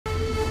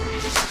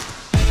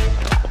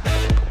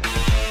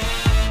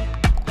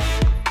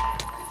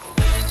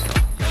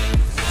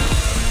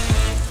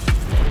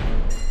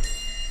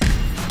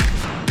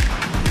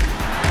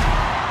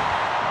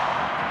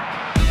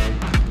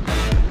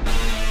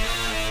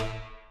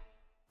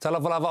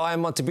Talavalava, I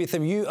am Monty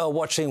Betham. You are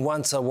watching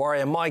Once a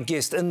Warrior. My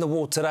guest in the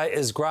wall today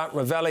is Grant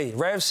Rovelli.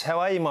 Ravs, how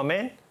are you, my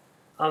man?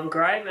 I'm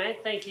great, mate.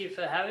 Thank you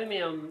for having me.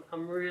 I'm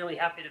really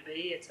happy to be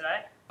here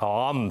today.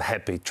 Oh, I'm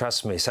happy,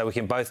 trust me. So we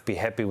can both be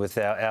happy with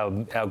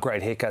our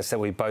great haircuts that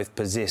we both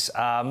possess.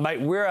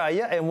 Mate, where are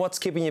you and what's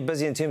keeping you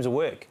busy in terms of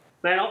work?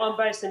 Mate, I'm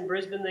based in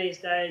Brisbane these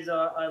days.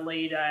 I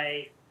lead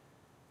a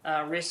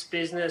risk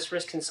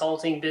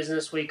consulting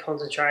business. We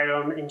concentrate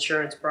on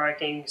insurance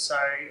broking. So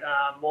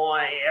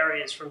my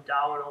area is from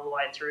Darwin all the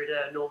way through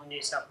to northern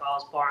New South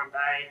Wales, Byron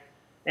Bay,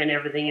 and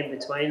everything in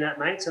between that,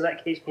 mate. So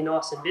that keeps me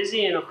nice and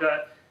busy. And I've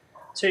got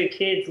 2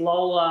 kids,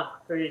 Lola,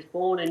 who's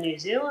born in New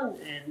Zealand,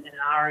 and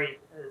Ari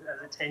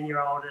as a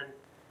 10-year-old, and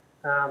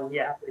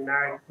happily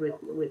married with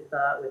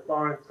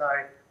Lauren. So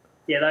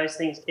yeah, those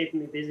things keeping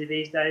me busy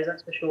these days,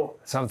 that's for sure.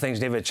 Some things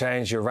never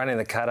change. You're running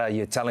the cutter,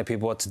 you're telling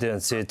people what to do in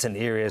certain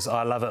areas.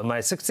 I love it,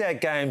 mate. 68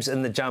 games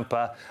in the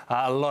jumper,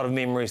 a lot of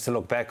memories to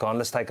look back on.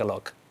 Let's take a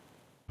look.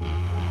 Rovelli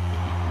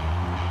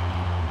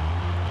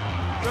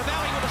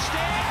with a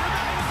stand,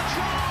 Rovelli with a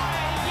try.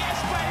 Yes,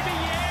 baby,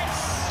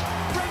 yes.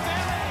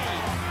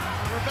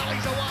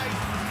 Rovelli's away.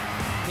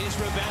 Here's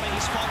Rovelli, he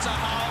spots a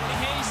hole.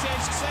 He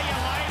says, see you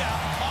later,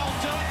 I'll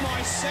do it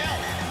myself.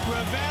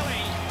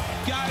 Rovelli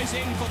goes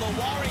in for the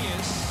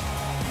Warriors.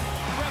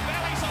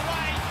 Rovelli's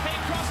away, he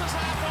crosses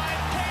halfway.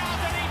 How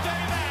did he do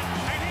that?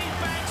 And he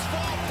banks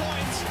 4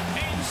 points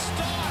in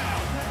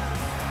style.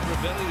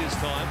 Rovelli this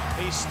time,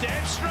 he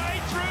steps straight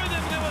through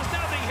them. There was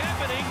nothing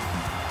happening.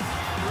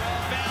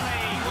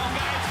 Rovelli will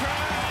go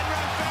through and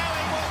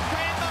Rovelli will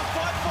grab the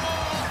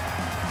football.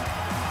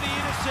 The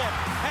intercept.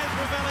 Has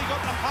Rovelli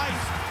got the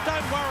pace?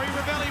 Don't worry,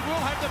 Rovelli will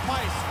have the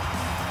pace.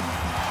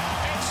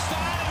 It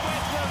started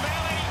with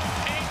Rovelli.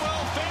 It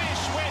will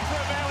finish with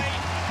Rovelli.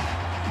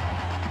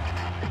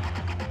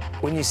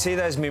 When you see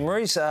those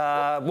memories,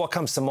 what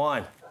comes to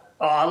mind?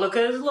 Oh, look,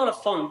 there's a lot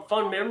of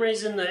fun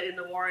memories in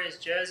the Warriors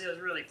jersey. I was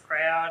really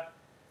proud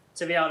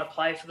to be able to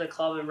play for the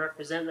club and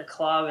represent the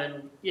club,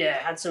 and yeah,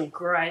 had some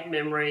great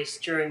memories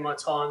during my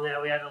time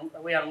there. We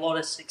had a lot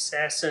of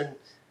success, and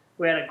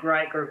we had a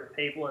great group of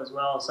people as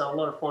well. So a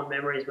lot of fond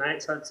memories,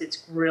 mate. So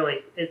it's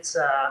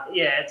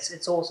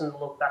awesome to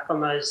look back on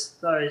those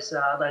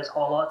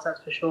highlights.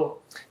 That's for sure.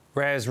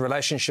 Raz,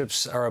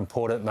 relationships are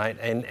important, mate,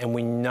 and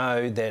we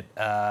know that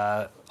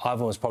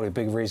Ivan was probably a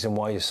big reason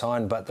why you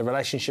signed, but the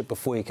relationship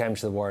before you came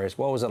to the Warriors,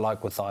 what was it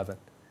like with Ivan?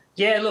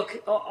 Yeah,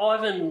 look,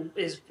 Ivan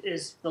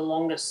is the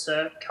longest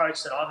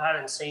coach that I've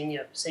had in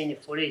senior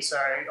footy. So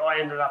I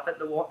ended up at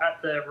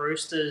the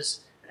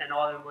Roosters, and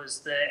Ivan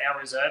was our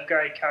reserve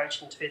grade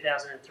coach in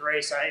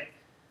 2003. So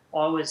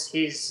I was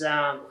his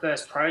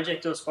first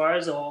project, I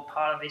suppose, or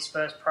part of his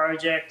first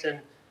project.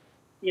 And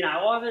you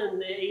know,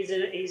 Ivan,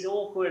 he's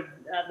awkward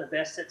at the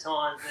best at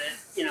times.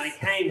 But you know, he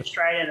came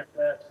straight out of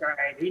first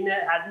grade. He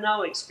had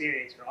no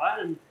experience, right?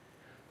 And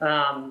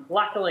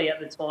luckily at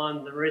the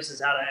time, the Roosters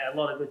had a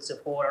lot of good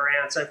support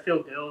around. So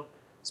Phil Gould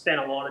spent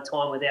a lot of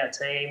time with our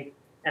team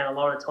and a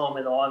lot of time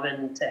with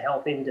Ivan to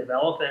help him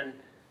develop, and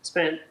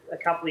spent a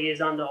couple of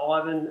years under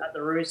Ivan at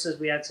the Roosters.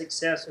 We had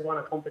success. We won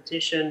a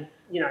competition.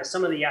 You know,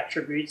 some of the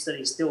attributes that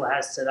he still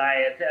has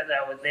today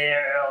that were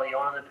there early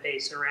on in the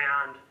piece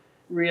around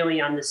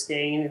really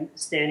understanding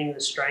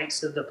the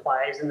strengths of the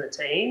players in the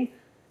team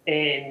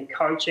and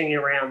coaching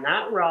around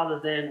that rather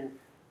than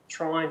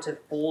trying to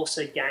force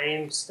a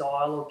game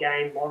style or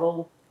game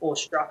model or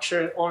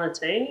structure on a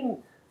team.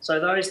 So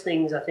those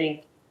things I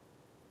think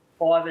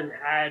Ivan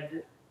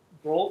had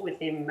brought with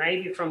him,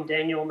 maybe from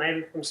Daniel,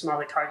 maybe from some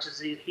other coaches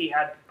he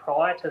had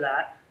prior to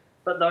that.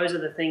 But those are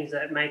the things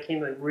that make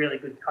him a really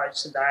good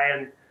coach today,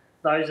 and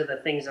those are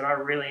the things that I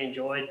really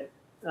enjoyed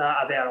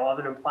about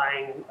Ivan and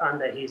playing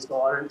under his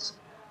guidance.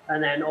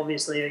 And then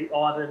obviously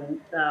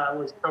Ivan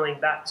was coming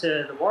back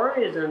to the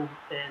Warriors, and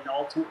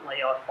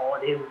ultimately I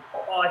followed him.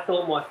 I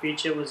thought my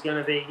future was going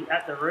to be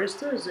at the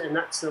Roosters, and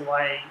that's the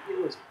way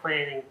it was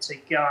planning to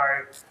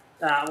go.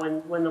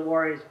 When the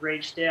Warriors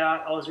reached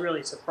out, I was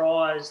really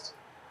surprised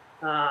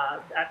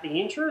at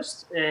the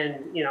interest,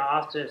 and you know,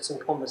 after some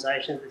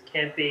conversations with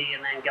Kempy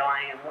and then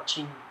going and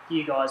watching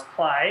you guys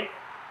play,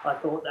 I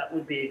thought that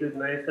would be a good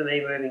move for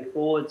me moving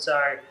forward.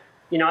 So,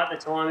 you know, at the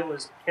time it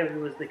was Kempy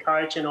was the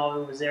coach and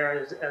Ivan was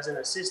there as an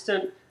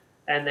assistant,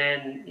 and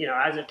then you know,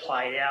 as it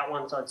played out,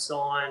 once I'd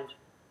signed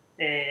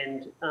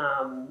and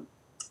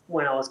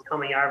when I was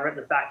coming over at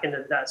the back end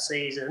of that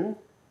season,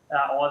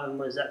 Ivan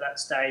was at that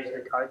stage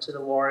the coach of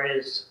the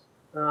Warriors.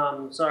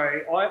 So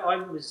I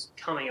was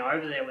coming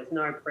over there with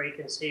no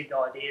preconceived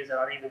ideas that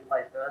I'd even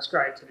play first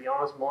grade, to be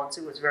honest, Mons.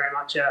 It was very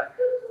much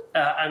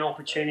an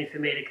opportunity for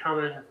me to come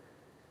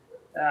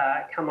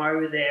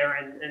over there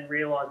and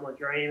realise my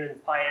dream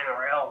and play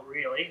NRL,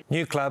 really.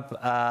 New club,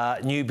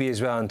 newbie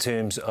as well in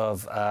terms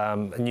of a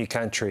new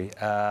country.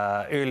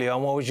 Early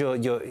on, what was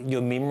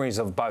your memories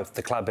of both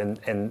the club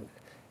and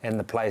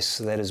the place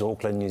that is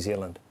Auckland, New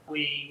Zealand?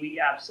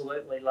 We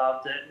absolutely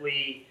loved it.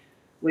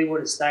 We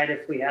would have stayed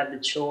if we had the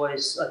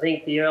choice. I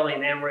think the early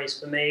memories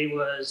for me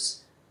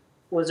was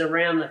was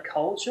around the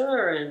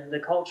culture and the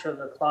culture of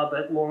the club,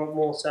 but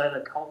more so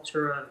the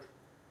culture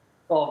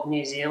of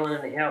New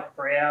Zealand and how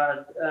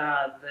proud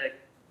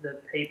the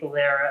people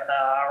there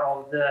are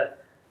of the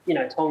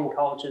Tongan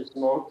cultures,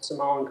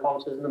 Samoan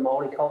cultures, and the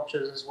Māori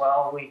cultures as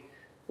well.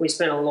 We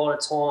spent a lot of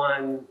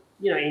time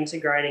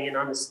integrating and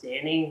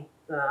understanding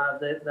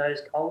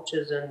those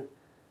cultures. And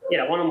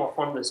one of my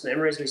fondest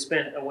memories, we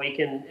spent a week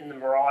in the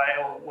marae,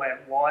 or where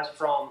Wai's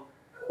from,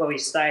 where we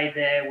stayed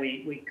there.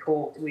 We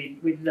cooked, we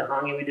did the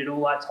hangi, we did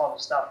all that type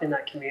of stuff in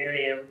that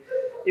community. And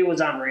it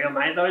was unreal,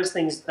 mate. Those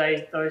things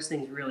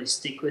really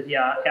stick with you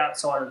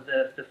outside of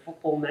the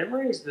football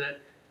memories,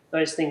 but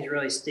those things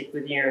really stick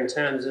with you in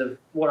terms of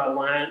what I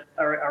learned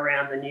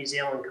around the New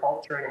Zealand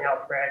culture and how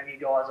proud you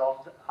guys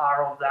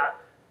are of that.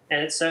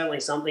 And it's certainly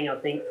something, I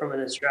think, from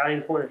an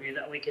Australian point of view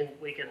that we can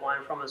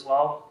learn from as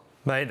well.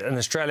 Mate, an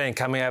Australian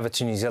coming over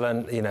to New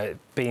Zealand,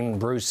 being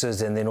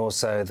Roosters and then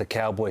also the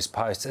Cowboys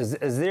post,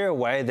 is there a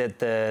way that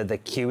the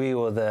Kiwi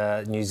or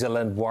the New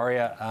Zealand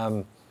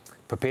Warrior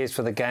prepares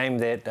for the game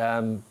that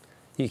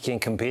you can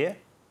compare?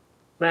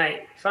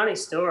 Mate, funny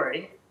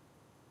story.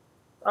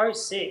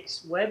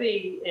 06,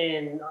 Webby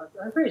and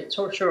I'm pretty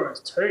sure it was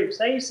Toops.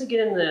 They used to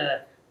get in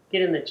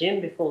the gym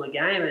before the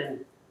game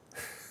and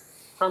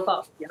pump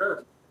up the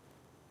gun.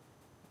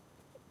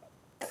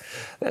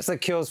 That's the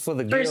kills for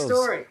the girls. True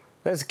story.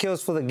 That's the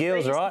kills for the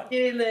girls, right?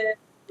 Get in there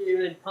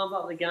and pump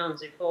up the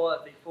guns before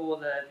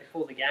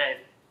the game.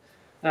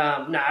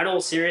 No, in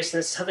all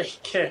seriousness, I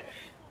think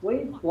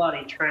we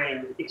bloody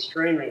train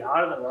extremely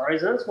hard at the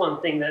Warriors. And that's one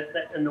thing that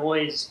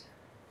annoys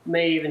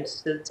me even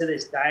to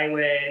this day,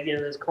 where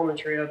there's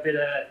a bit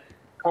of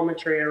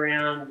commentary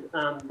around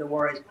the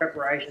Warriors'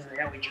 preparation and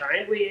how we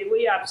train.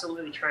 We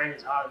absolutely trained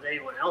as hard as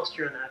anyone else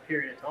during that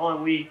period of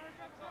time.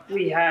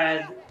 We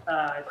had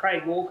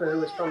Craig Walker, who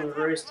was from the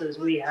Roosters.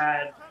 We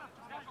had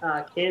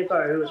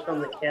Campo, who was from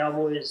the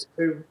Cowboys,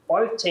 who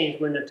both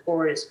teams were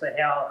notorious for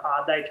how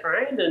hard they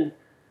trained. And,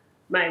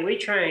 mate, we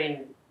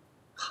trained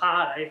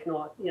harder, if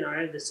not,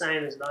 the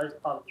same as those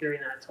clubs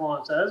during that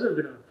time. So there was a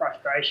bit of a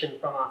frustration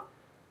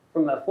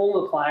from a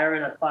former player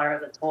and a player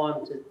at the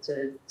time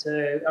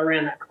to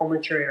around that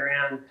commentary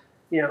around,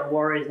 the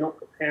Warriors not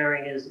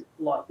preparing as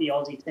like the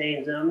Aussie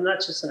teams. And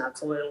that's just an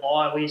absolute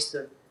lie.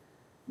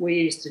 We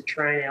used to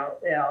train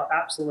our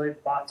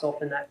absolute butts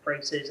off in that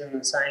pre-season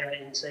and the same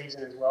in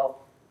season as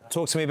well.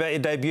 Talk to me about your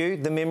debut,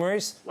 the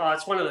memories. Well,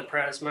 it's one of the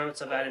proudest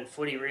moments I've had in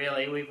footy,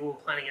 really. We were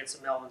playing against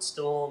the Melbourne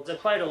Storm. They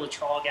played all the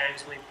trial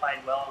games and we played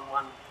well and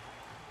won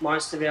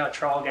most of our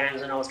trial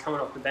games, and I was coming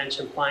off the bench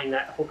and playing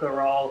that hooker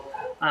role,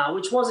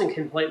 which wasn't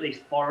completely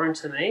foreign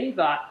to me.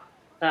 But,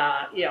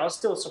 I was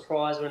still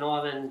surprised when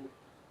Ivan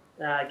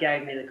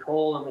gave me the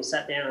call and we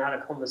sat down and had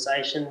a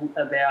conversation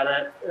about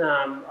it.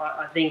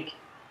 I think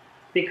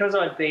because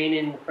I'd been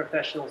in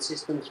professional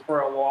systems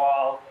for a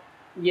while,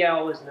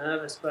 I was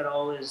nervous, but I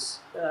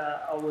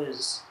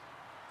was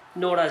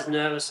not as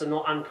nervous or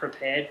not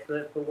unprepared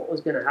for what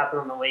was going to happen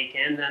on the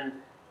weekend. And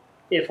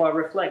if I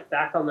reflect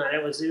back on that,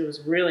 it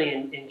was really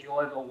an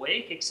enjoyable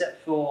week,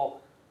 except for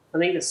I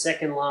think the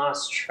second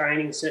last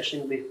training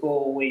session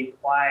before we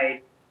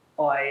played,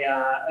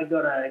 I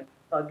got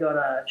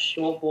a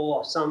short ball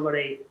off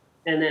somebody,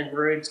 and then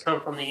Rubes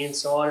come from the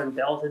inside and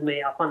belted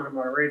me up under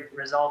my rib,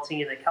 resulting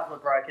in a couple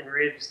of broken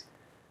ribs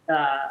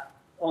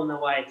on the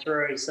way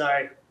through. So,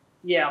 I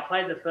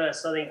played the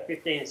first,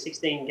 15 or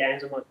 16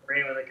 games of my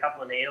career with a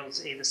couple of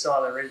needles either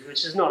side of the ribs,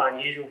 which is not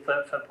unusual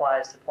for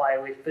players to play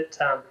with, but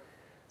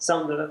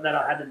something that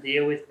I had to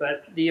deal with.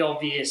 But the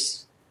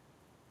obvious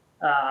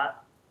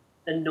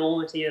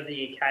enormity of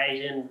the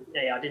occasion,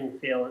 I didn't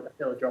feel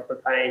a drop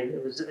of pain.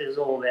 It was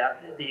all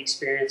about the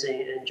experience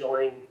and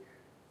enjoying,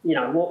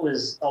 what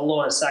was a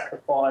lot of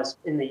sacrifice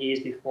in the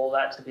years before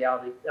that to be able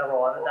to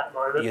arrive at that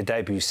moment. Your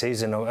debut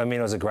season,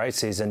 it was a great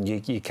season.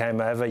 You came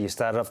over, you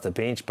started off the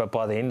bench, but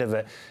by the end of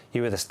it,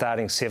 you were the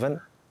starting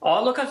seven.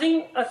 Oh, look, I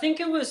think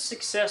it was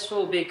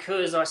successful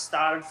because I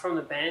started from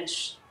the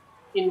bench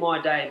in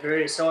my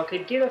debut, so I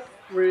could get a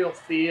real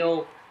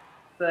feel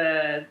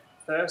for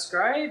first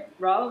grade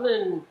rather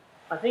than.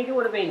 I think it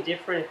would have been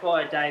different if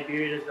I had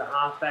debuted as the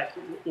halfback,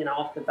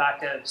 off the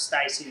back of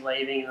Stacey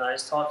leaving and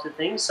those types of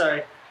things.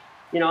 So,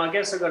 I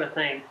guess I've got to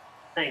thank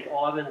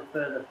Ivan for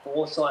the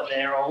foresight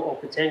there, or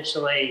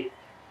potentially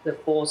the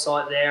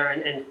foresight there,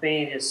 and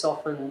Feeney to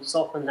soften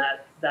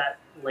that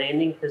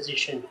landing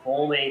position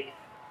for me.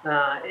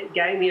 It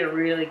gave me a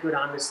really good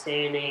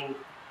understanding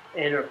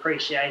and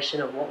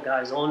appreciation of what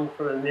goes on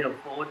from a middle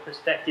forward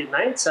perspective,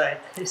 mate. So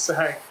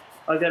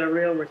I got a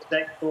real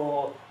respect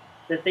for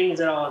the things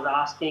that I was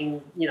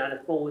asking,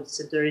 the forwards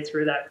to do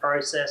through that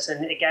process,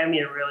 and it gave me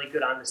a really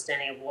good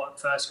understanding of what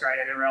first grade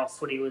NRL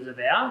footy was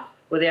about,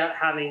 without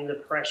having the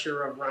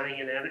pressure of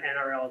running an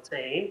NRL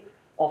team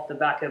off the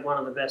back of one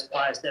of the best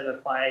players to ever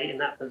play in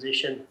that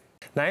position.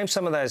 Name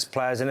some of those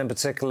players, and in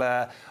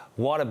particular,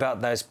 what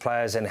about those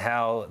players and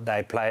how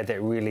they played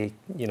that really,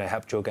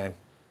 helped your game?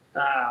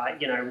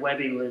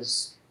 Webby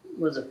was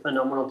a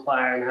phenomenal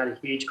player and had a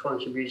huge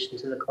contribution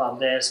to the club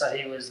there. So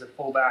he was the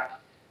fullback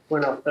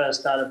when I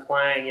first started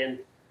playing, and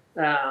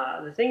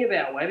The thing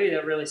about Webby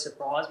that really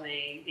surprised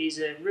me, he's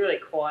a really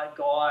quiet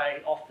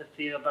guy off the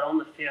field, but on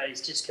the field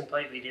he's just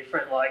completely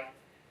different, like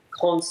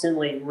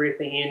constantly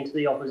ripping into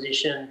the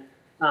opposition,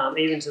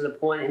 even to the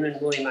point him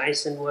and Willie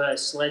Mason were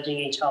sledging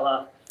each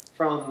other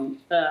from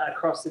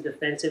across the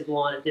defensive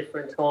line at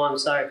different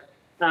times. So,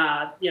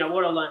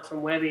 what I learned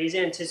from Webby, his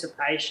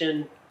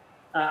anticipation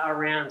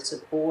around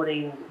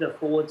supporting the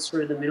forwards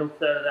through the middle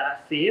third of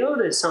that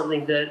field is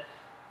something that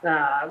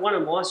one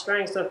of my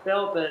strengths I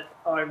felt, but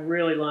I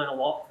really learned a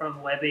lot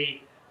from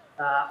Webby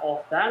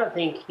off that. I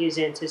think his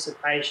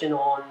anticipation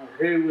on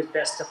who was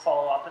best to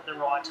follow up at the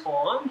right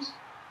times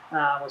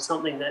was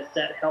something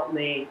that helped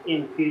me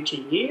in future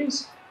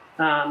years.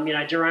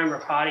 Jerome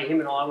Rapati, him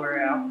and I were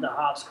out the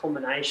halves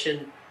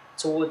combination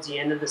towards the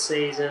end of the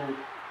season,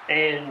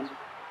 and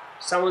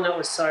someone that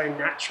was so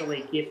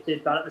naturally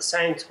gifted, but at the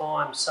same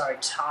time so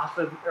tough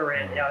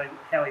around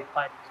how he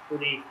played his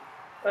footy.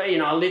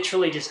 I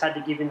literally just had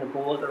to give him the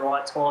ball at the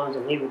right times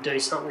and he would do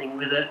something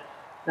with it.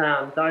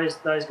 Those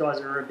guys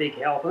are a big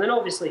help. And then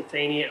obviously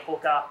Feeney at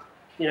hooker.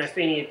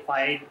 Feeney had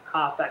played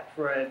halfback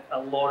for a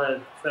lot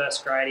of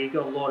first grade. He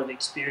got a lot of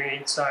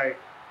experience. So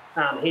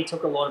he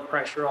took a lot of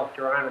pressure off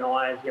Jerome and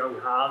I as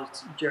young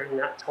halves during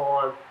that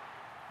time.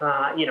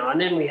 And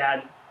then we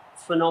had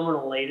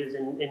phenomenal leaders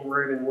in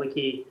Ruben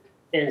Wiki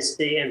and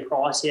Steve and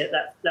Pricey at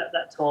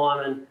that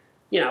time.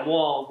 And,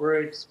 while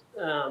Rubes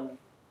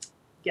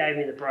gave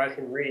me the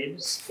broken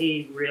ribs,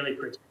 he really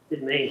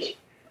protected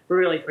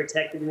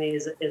me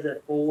as a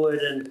forward.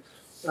 And,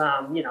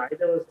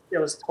 there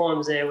was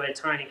times there where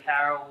Tony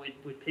Carroll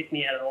would pick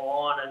me out of the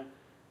line, and,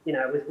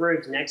 with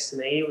Rubes next to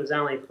me, it was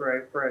only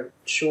for a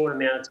short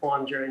amount of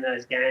time during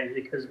those games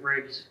because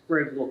Rubes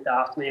looked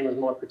after me and was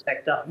my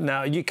protector.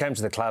 Now, you came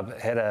to the club,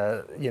 had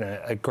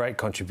a great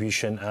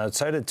contribution.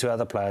 So did two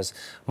other players,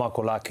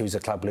 Michael Luck, who's a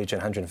club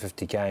legend,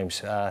 150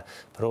 games, but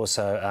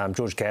also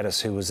George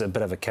Gaddis, who was a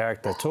bit of a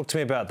character. Talk to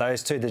me about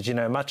those two. Did you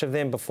know much of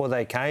them before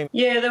they came?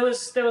 Yeah, there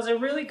was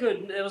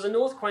a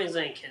North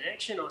Queensland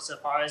connection, I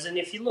suppose. And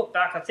if you look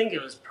back, I think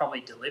it was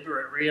probably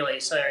deliberate, really.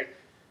 So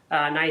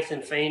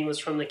Nathan Feen was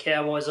from the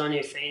Cowboys. I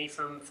knew Feeney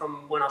from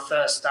when I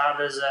first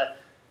started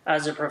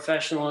as a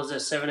professional, as a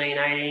 17,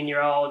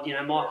 18-year-old.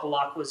 Michael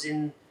Luck was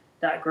in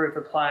that group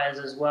of players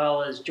as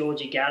well as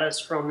Georgie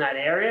Gaddis from that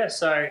area.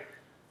 So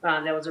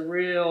there was a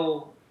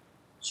real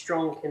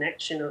strong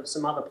connection of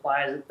some other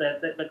players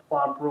that the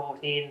club brought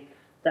in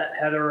that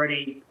had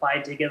already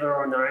played together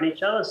or known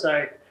each other.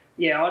 So,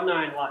 yeah, I'd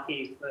known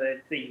Lucky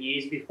for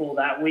years before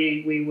that.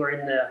 We were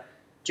in the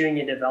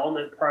junior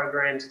development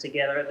programs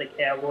together at the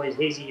Cowboys.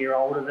 He's a year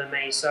older than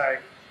me, so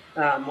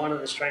one of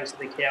the strengths of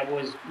the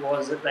Cowboys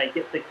was that they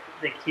get the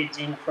kids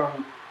in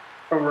from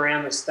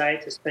around the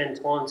state to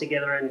spend time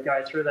together and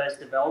go through those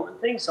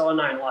development things. So I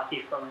know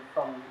Lucky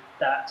from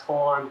that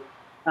time.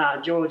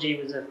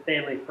 Georgie was a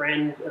family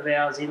friend of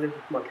ours. He lived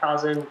with my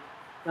cousin,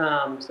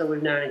 so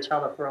we've known each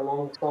other for a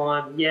long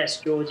time.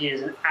 Yes, Georgie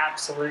is an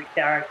absolute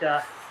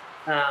character.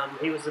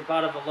 He was the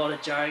butt of a lot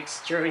of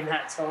jokes during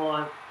that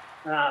time.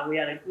 We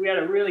had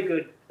a really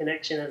good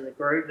connection as a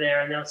group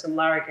there, and there were some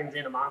larrikins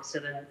in amongst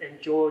it, and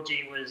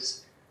Georgie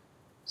was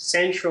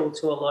central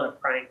to a lot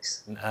of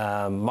pranks.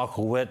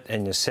 Michael Witt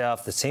and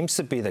yourself, there seems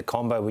to be the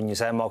combo. When you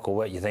say Michael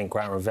Witt, you think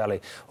Grant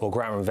Rovelli, or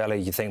Grant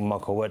Rovelli, you think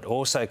Michael Witt.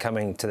 Also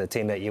coming to the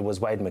team that year was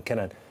Wade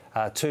McKinnon.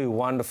 Two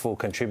wonderful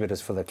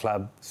contributors for the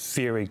club,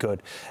 very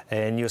good.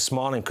 And you're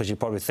smiling because you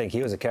probably think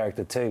he was a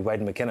character too, Wade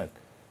McKinnon.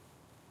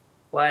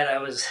 Wade,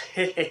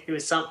 it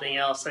was something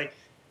else.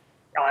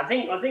 I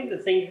think the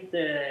thing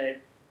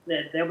that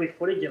there'll be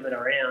footage of it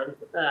around.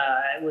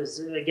 It was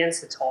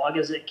against the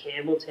Tigers at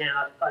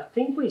Campbelltown. I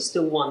think we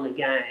still won the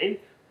game,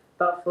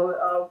 but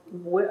for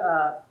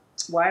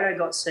Wado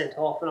got sent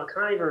off, and I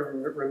can't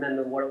even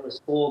remember what it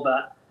was for.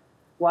 But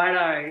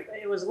Wado,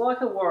 it was like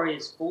a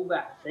Warriors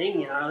fullback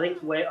thing, I think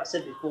I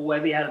said before,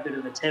 Webby had a bit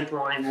of a temper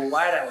on him.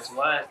 Well, Wado was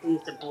worse. He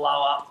used to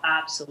blow up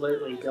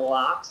absolutely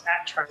deluxe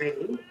at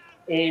training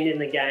and in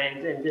the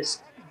games, and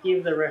just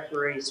give the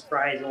referee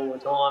sprays all the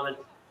time. And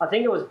I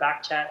think it was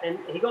back chat, and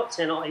he got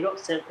sent off. He got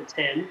sent for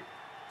 10,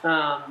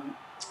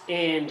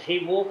 and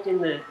he walked in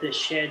the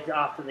sheds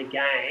after the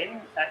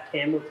game at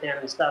Campbelltown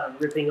and started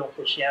ripping off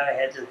the shower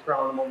heads and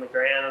throwing them on the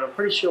ground. And I'm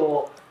pretty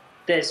sure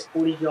there's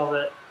footage of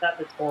it at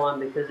the time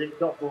because it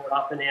got brought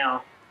up in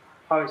our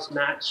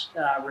post-match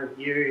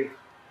review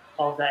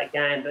of that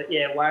game. But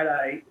yeah,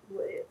 Wado,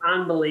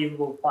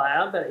 unbelievable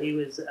player, but he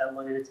was a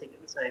lunatic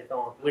at the same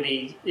time.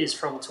 Woody is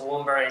from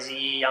Toowoomba. He's a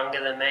year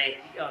younger than me.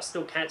 I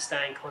still can't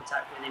stay in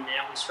contact with him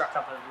now. We struck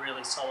up a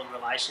really solid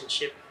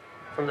relationship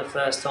from the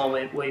first time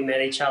we met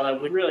each other.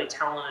 We're really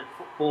talented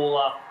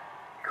footballer,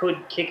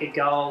 could kick a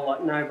goal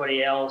like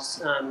nobody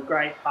else,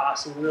 great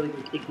passing, really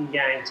good kicking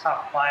game,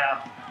 tough player.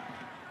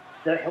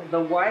 The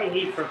way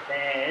he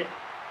prepared,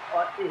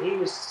 he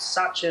was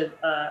such a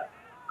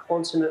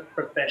consummate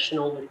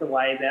professional with the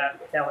way about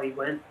how he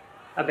went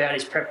about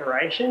his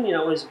preparation.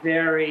 It was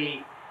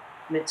very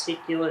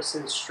meticulous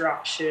and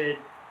structured.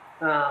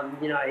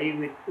 He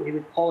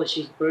would polish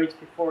his boots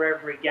before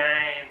every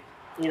game.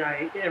 You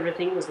know,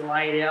 everything was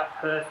laid out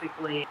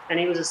perfectly. And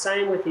he was the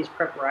same with his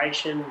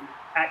preparation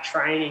at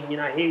training. You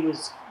know, he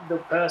was the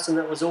person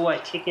that was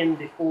always kicking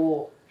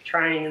before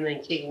training and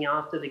then kicking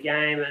after the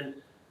game, and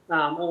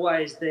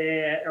always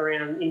there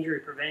around injury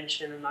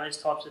prevention and those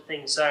types of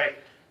things. So,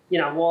 you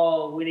know,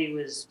 while Whitty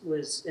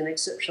was an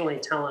exceptionally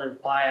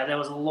talented player, there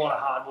was a lot of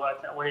hard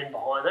work that went in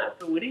behind that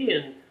for Whitty,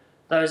 and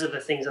those are the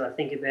things that I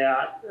think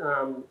about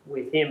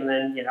with him. And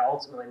then, you know,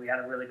 ultimately we had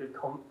a really good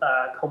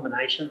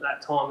combination at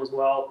that time as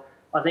well.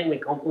 I think we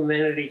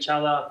complemented each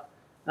other.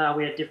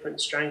 We had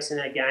different strengths in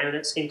our game, and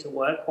it seemed to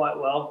work quite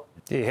well.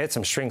 Yeah, you had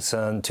some strengths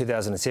in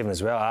 2007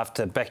 as well,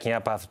 after backing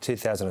up after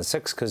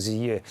 2006, because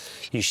you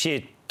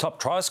shared top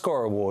try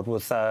scorer award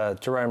with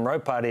Jerome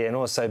Ropati and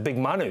also Big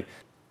Manu.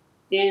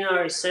 In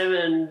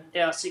 07,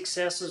 our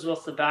success was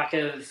off the back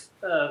of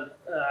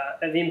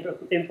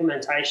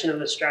implementation of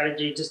the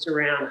strategy just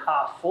around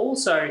half full.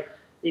 So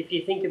if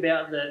you think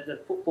about the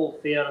football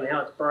field and how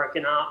it's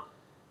broken up,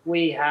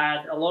 we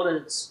had a lot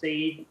of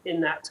speed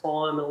in that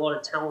time, a lot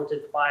of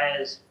talented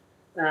players,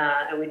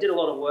 and we did a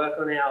lot of work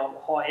on our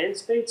high-end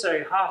speed.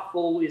 So half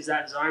full is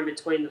that zone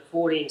between the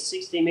 40 and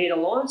 60-metre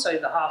line, so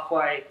the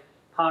halfway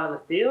part of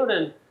the field.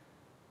 And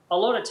a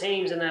lot of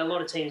teams, and a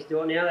lot of teams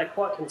do it now, they're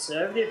quite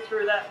conservative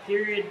through that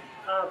period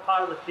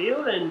part of the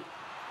field. And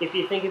if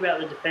you think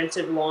about the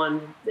defensive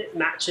line, it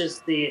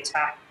matches the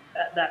attack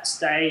at that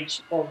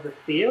stage of the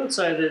field.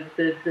 So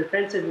the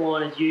defensive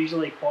line is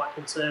usually quite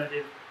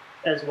conservative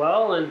as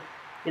well. And,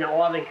 you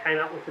know, Ivan came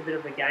up with a bit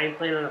of a game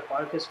plan and a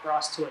focus for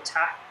us to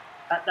attack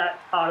at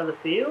that part of the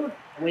field.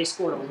 And we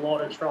scored a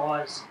lot of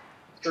tries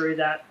through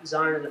that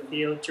zone of the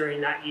field during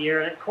that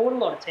year. And it caught a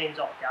lot of teams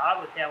off guard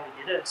with how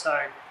we did it. So,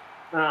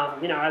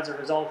 you know, as a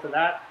result of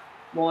that,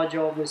 my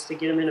job was to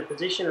get them in a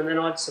position, and then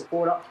I'd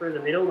support up through the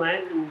middle,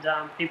 mate. And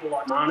people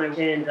like Manu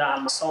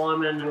and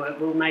Simon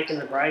were making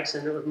the breaks,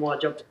 and it was my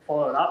job to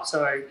follow it up.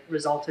 So it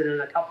resulted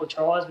in a couple of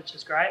tries, which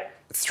is great.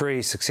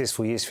 3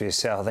 successful years for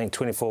yourself. I think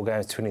 24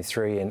 games,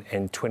 23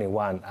 and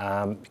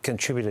 21.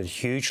 Contributed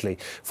hugely.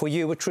 For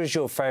you, which was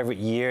your favourite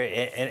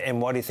year,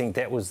 and why do you think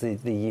that was the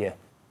year?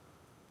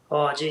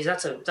 Oh, geez,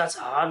 that's a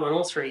hard one.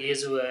 All 3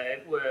 years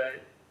were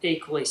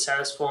equally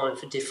satisfying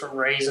for different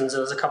reasons.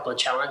 There was a couple of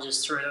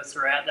challenges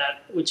throughout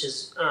that, which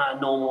is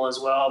normal as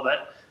well.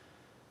 But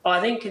I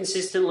think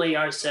consistently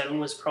 07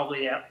 was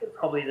probably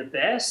the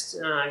best.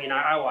 You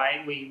know,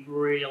 08 we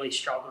really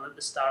struggled at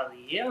the start of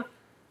the year.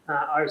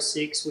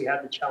 06 we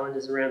had the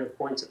challenges around the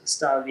points at the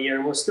start of the year,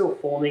 and we're still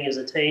forming as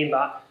a team.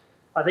 But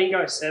I think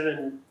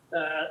 07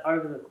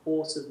 over the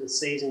course of the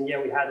season,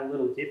 yeah, we had a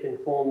little dip in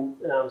form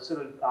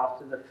sort of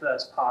after the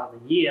first part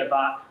of the year,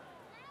 but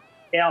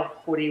our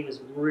footy was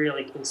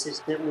really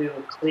consistent. We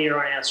were clear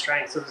on our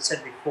strengths, as I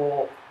said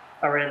before,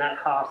 around that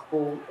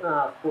half-full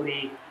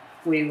footy.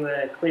 We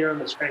were clear on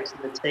the strengths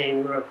of the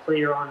team. We were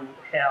clear on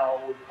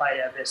how we played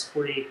our best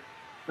footy.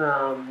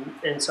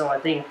 And so I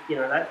think, you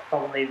know, that's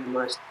probably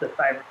the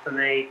favourite for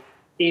me,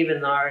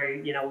 even though,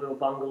 you know, we were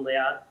bungled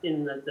out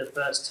in the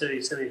first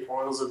 2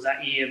 semi-finals of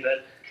that year.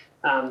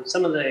 But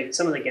some of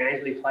the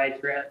games we played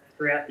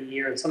throughout the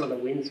year, and some of the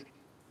wins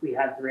we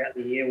had throughout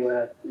the year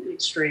were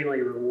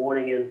extremely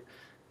rewarding. And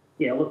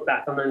yeah, look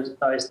back on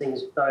those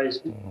things,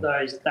 those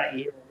that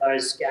year,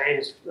 those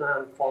games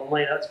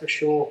fondly. That's for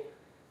sure.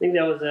 I think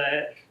there was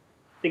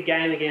the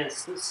game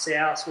against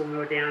South when we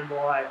were down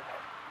by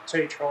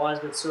 2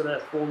 tries with sort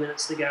of 4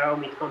 minutes to go,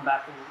 and we come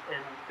back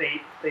and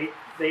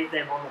beat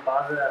them on the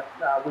buzzer.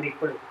 Woody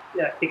put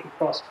a kick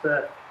across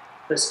for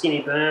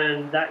Skinny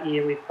Burn. That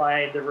year we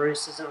played the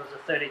Roosters, and it was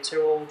a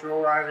 32-all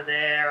draw over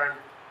there, and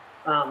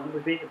we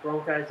beat the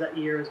Broncos that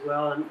year as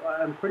well. And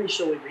I'm pretty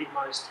sure we beat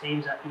most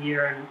teams that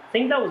year. And I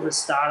think that was the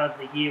start of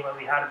the year where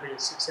we had a bit of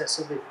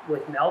success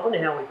with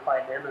Melbourne, how we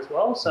played them as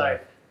well. So,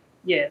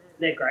 yeah,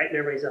 they're great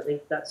memories. I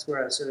think that's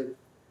where I sort of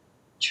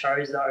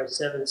chose the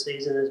 07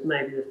 season as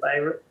maybe the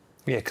favourite.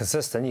 Yeah,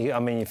 consistent.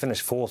 You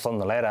finished 4th on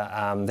the ladder.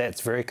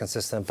 That's very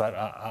consistent. But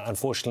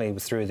unfortunately,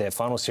 through that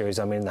final series,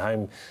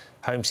 the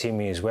home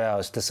semi as well,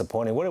 it's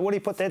disappointing. What do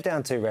you put that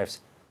down to, Refs?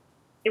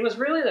 It was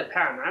really the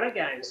Parramatta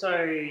game. So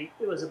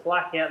it was a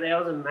blackout there.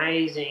 It was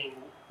amazing.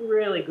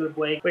 Really good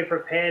week. We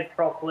prepared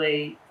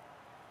properly.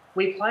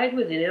 We played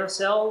within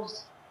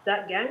ourselves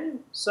that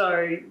game.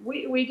 So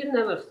we didn't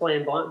have a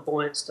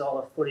flamboyant style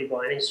of footy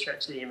by any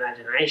stretch of the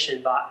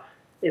imagination. But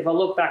if I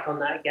look back on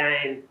that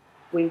game,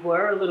 we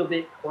were a little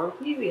bit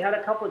clunky. We had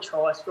a couple of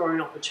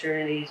try-scoring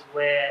opportunities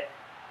where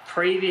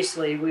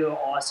previously we were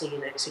icing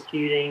and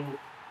executing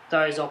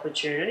those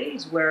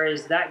opportunities,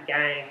 whereas that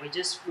game we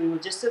were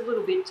just a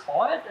little bit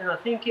tight, and I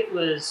think it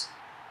was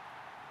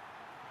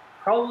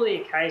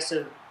probably a case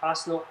of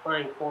us not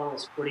playing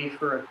finals footy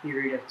for a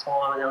period of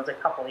time, and there was a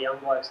couple of young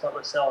blokes like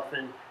myself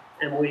and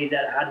Woody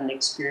that hadn't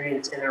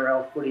experienced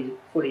NRL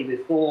footy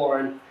before,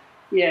 and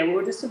yeah, we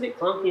were just a bit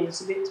clunky and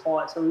just a bit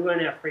tight, so we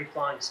weren't our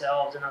free-flowing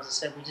selves, and as I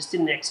said, we just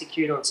didn't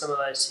execute on some of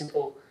those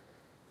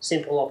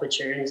simple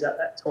opportunities at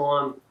that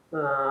time.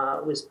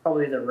 Was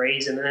probably the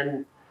reason. And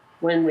then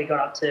when we got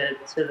up to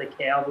the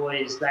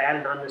Cowboys, they had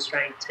an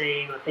understrength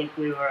team. I think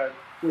we were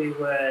we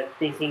were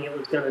thinking it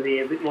was going to be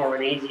a bit more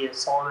of an easy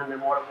assignment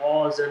than what it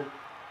was. And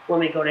when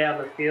we got out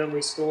of the field,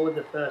 we scored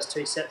the first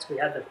 2 sets we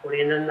had to put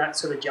in, and that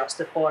sort of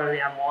justified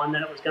in our mind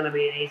that it was going to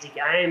be an easy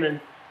game. And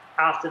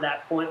after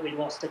that point, we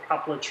lost a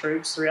couple of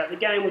troops throughout the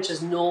game, which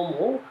is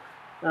normal.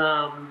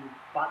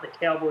 But the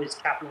Cowboys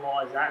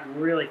capitalised that and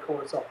really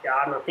caught us off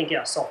guard. And I think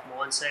our soft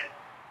mindset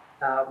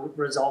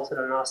resulted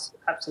in us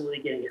absolutely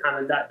getting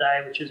hammered that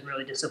day, which was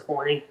really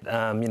disappointing.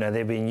 You know,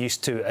 they've been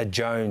used to a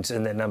Jones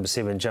in that number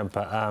 7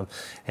 jumper,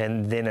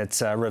 and then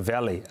it's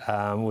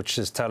Rovelli, which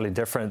is totally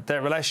different.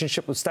 That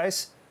relationship with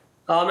Stace?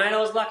 Oh, mate, I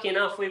was lucky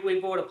enough. We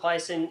bought a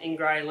place in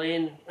Grey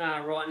Lynn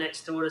right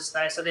next door to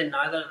Stace. I didn't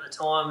know that at the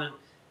time, and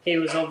he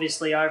was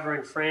obviously over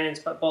in France,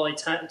 but by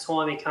the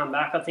time he come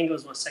back, I think it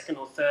was my 2nd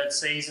or 3rd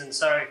season.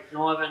 So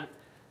Ivan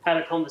had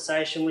a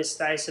conversation with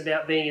Stace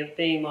about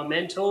being my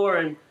mentor,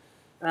 and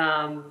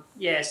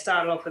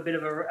started off a bit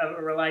of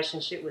a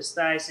relationship with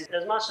Stace.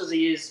 As much as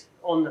he is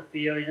on the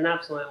field, he's an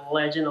absolute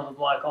legend of a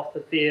bloke off the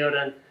field,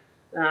 and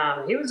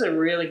he was a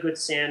really good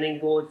sounding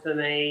board for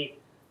me.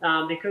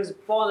 Because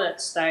by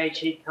that stage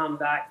he'd come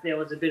back, there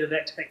was a bit of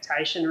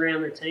expectation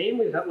around the team.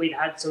 We'd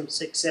had some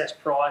success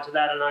prior to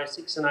that in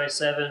 06 and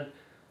 07,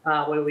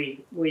 where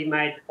we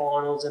made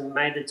finals and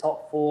made the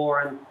top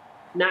 4. And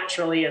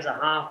naturally, as a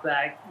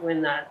halfback,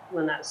 when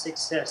that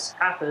success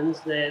happens,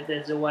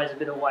 there's always a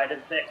bit of weight of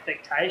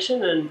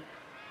expectation. And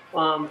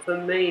for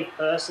me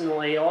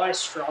personally, I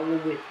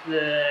struggled with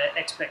the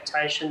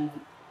expectation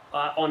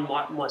on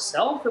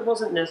myself. It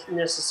wasn't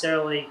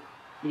necessarily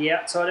the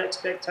outside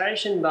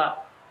expectation,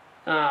 but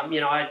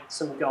I had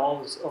some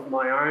goals of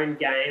my own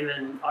game,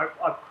 and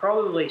I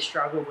probably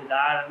struggled with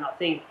that. And I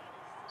think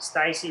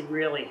Stacey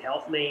really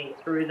helped me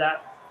through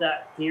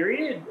that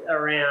period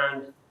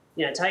around,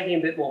 taking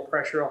a bit more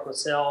pressure off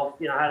myself.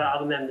 I had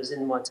other members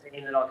in my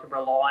team that I could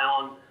rely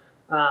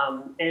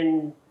on.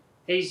 And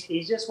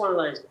he's just one of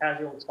those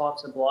casual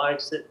types of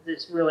blokes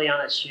that's really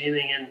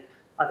unassuming. And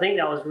I think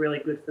that was really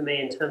good for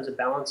me in terms of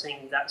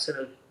balancing that sort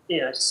of,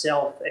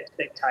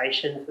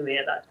 self-expectation for me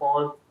at that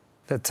time.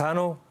 The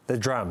tunnel, the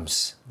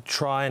drums.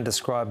 Try and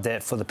describe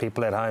that for the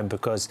people at home,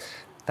 because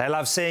they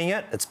love seeing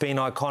it. It's been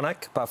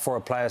iconic, but from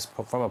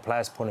a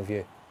player's point of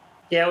view.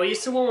 Yeah, we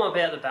used to warm up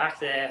out the back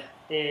there,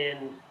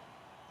 and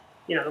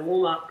the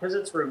warm up, because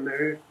it's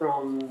removed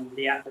from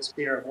the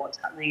atmosphere of what's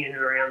happening in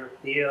and around the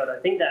field. I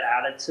think that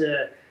added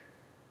to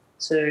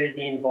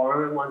the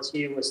environment once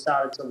you were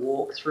started to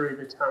walk through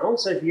the tunnel.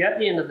 So if you're at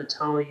the end of the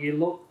tunnel, you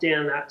look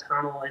down that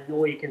tunnel, and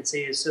all you can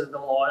see is sort of the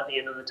light at the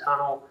end of the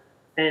tunnel,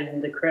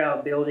 and the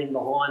crowd building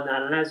behind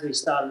that. And as we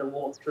started to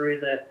walk through,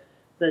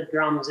 the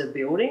drums are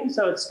building.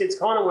 So it's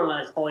kind of one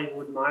of those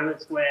Hollywood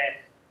moments where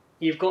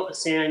you've got the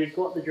sound, you've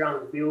got the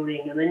drums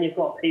building, and then you've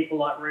got people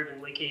like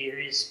Ruben Wiki,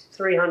 who's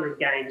 300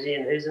 games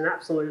in, who's an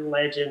absolute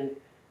legend,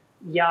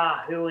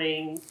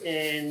 yahooing,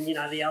 and,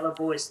 the other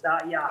boys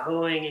start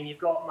yahooing, and you've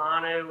got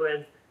Manu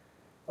and,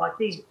 like,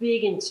 these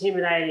big,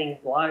 intimidating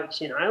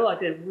blokes, like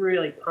they're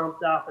really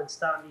pumped up and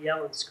starting to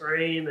yell and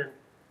scream. And,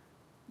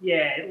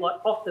 yeah,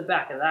 like off the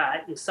back of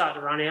that, you start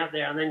to run out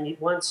there, and then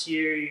once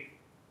you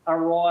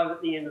arrive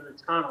at the end of the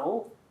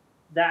tunnel,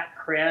 that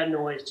crowd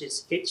noise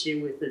just hits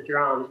you with the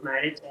drums,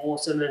 mate. It's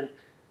awesome. And,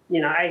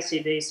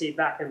 AC/DC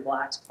Back in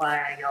Black's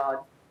playing.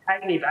 Oh,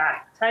 take me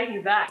back.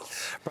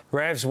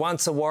 Ravs,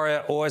 once a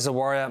warrior, always a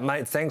warrior.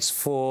 Mate, thanks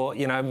for,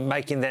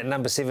 making that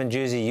number 7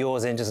 jersey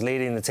yours and just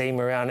leading the team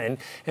around, and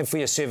for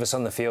your service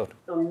on the field.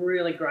 I'm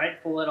really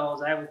grateful that I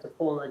was able to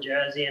pull on the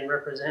jersey and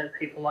represent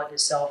people like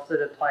yourself that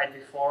have played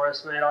before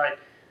us, mate.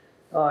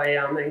 I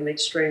am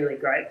extremely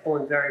grateful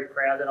and very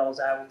proud that I was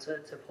able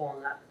to pull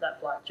on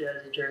that black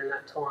jersey during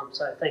that time.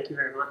 So thank you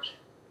very much.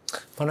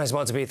 My name's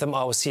Monty Beetham.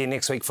 I will see you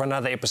next week for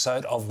another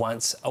episode of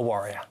Once a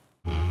Warrior.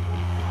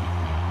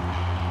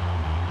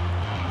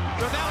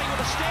 Rovelli with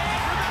a stand,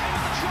 Rovelli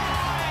with a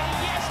try,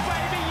 yes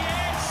baby,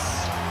 yes!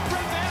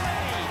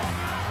 Rovelli!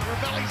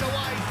 Rovelli's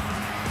away.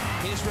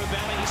 Here's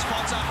Rovelli, he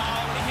spots a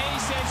hole, he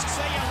says,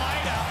 see you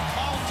later,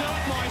 I'll do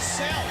it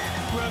myself.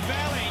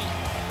 Rovelli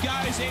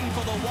goes in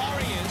for the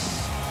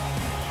Warriors.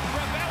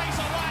 Rovelli's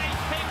away,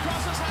 he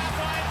crosses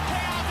halfway,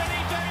 how did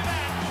he do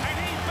that? And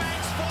he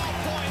banks 4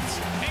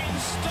 points in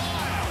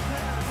style.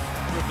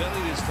 Rovelli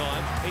this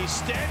time, he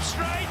steps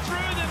straight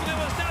through them, there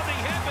was nothing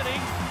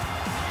happening.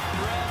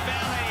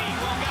 Rovelli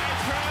will go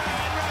through,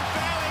 and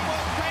Rovelli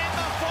will win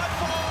the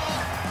football.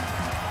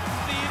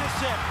 The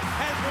intercept.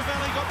 Has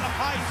Rovelli got the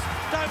pace?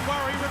 Don't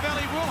worry,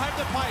 Rovelli will have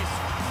the pace.